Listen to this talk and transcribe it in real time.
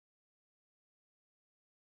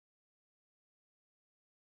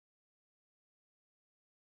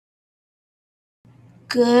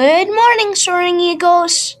Good morning, Soaring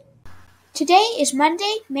Eagles. Today is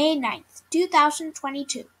Monday, May 9th,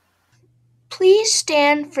 2022. Please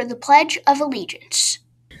stand for the Pledge of Allegiance.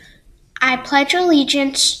 I pledge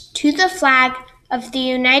allegiance to the flag of the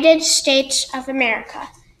United States of America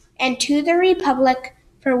and to the republic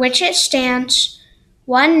for which it stands,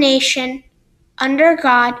 one nation, under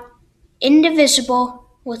God, indivisible,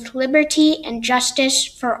 with liberty and justice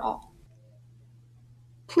for all.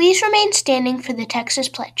 Please remain standing for the Texas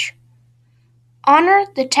Pledge. Honor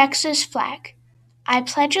the Texas flag. I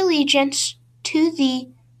pledge allegiance to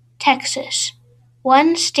thee, Texas,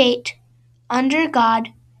 one state, under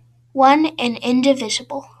God, one and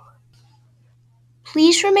indivisible.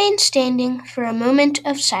 Please remain standing for a moment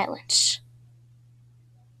of silence.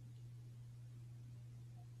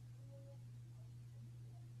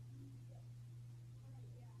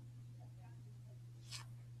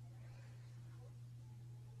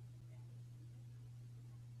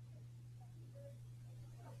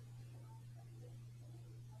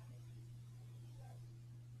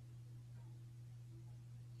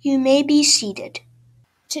 You may be seated.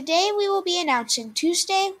 Today we will be announcing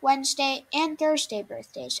Tuesday, Wednesday, and Thursday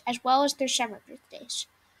birthdays, as well as their summer birthdays.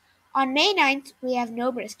 On May 9th, we have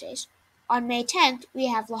no birthdays. On May 10th, we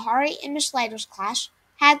have Lahari in Miss Lytle's class,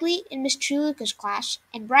 Hadley in Miss Chuluka's class,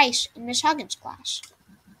 and Bryce in Miss Huggins' class.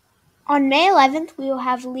 On May 11th, we will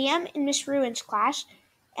have Liam in Miss Ruin's class,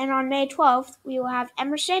 and on May 12th, we will have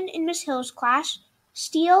Emerson in Miss Hill's class,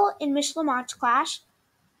 Steele in Miss Lamont's class,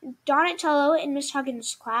 Donatello in Miss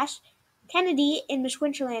Huggins' class, Kennedy in Miss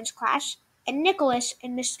Winterland's class, and Nicholas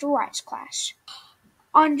in Mr. White's class.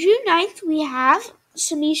 On June 9th, we have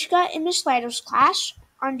Samishka in Miss Lytle's class.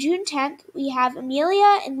 On June 10th, we have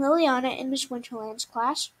Amelia and Liliana in Miss Winterland's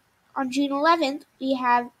class. On June 11th, we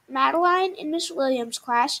have Madeline in Miss Williams'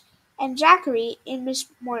 class and Zachary in Miss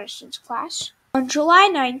Morrison's class. On July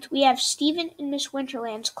 9th, we have Stephen in Miss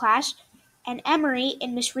Winterland's class and Emery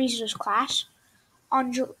in Miss Rizzo's class.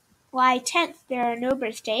 On July 10th, there are no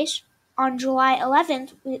birthdays. On July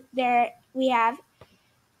 11th, we have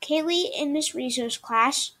Kaylee in Miss Rizzo's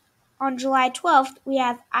class. On July 12th, we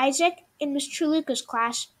have Isaac in Miss Chuluka's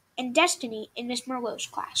class and Destiny in Miss Merlot's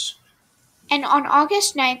class. And on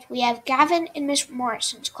August 9th, we have Gavin in Miss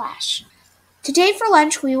Morrison's class. Today for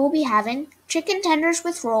lunch, we will be having chicken tenders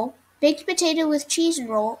with roll, baked potato with cheese and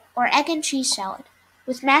roll, or egg and cheese salad,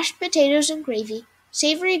 with mashed potatoes and gravy,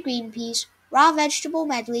 savory green peas, raw vegetable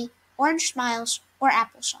medley, orange smiles, or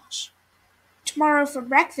applesauce. Tomorrow for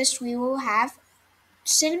breakfast, we will have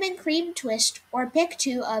cinnamon cream twist or pick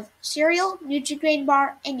 2 of cereal, Nutri-Grain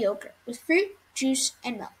bar, and yogurt with fruit, juice,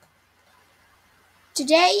 and milk.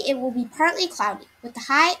 Today it will be partly cloudy with a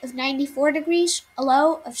high of 94 degrees, a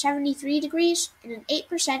low of 73 degrees, and an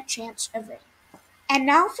 8% chance of rain. And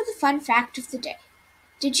now for the fun fact of the day.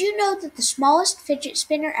 Did you know that the smallest fidget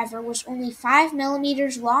spinner ever was only 5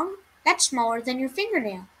 millimeters long? That's smaller than your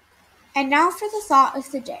fingernail. And now for the thought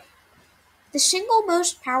of the day. The single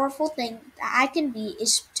most powerful thing that I can be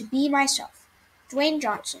is to be myself. Dwayne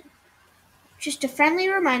Johnson. Just a friendly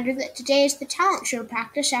reminder that today is the talent show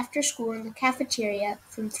practice after school in the cafeteria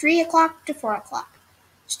from 3 o'clock to 4 o'clock.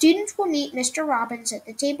 Students will meet Mr. Robbins at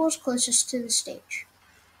the tables closest to the stage.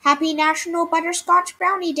 Happy National Butterscotch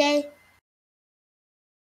Brownie Day!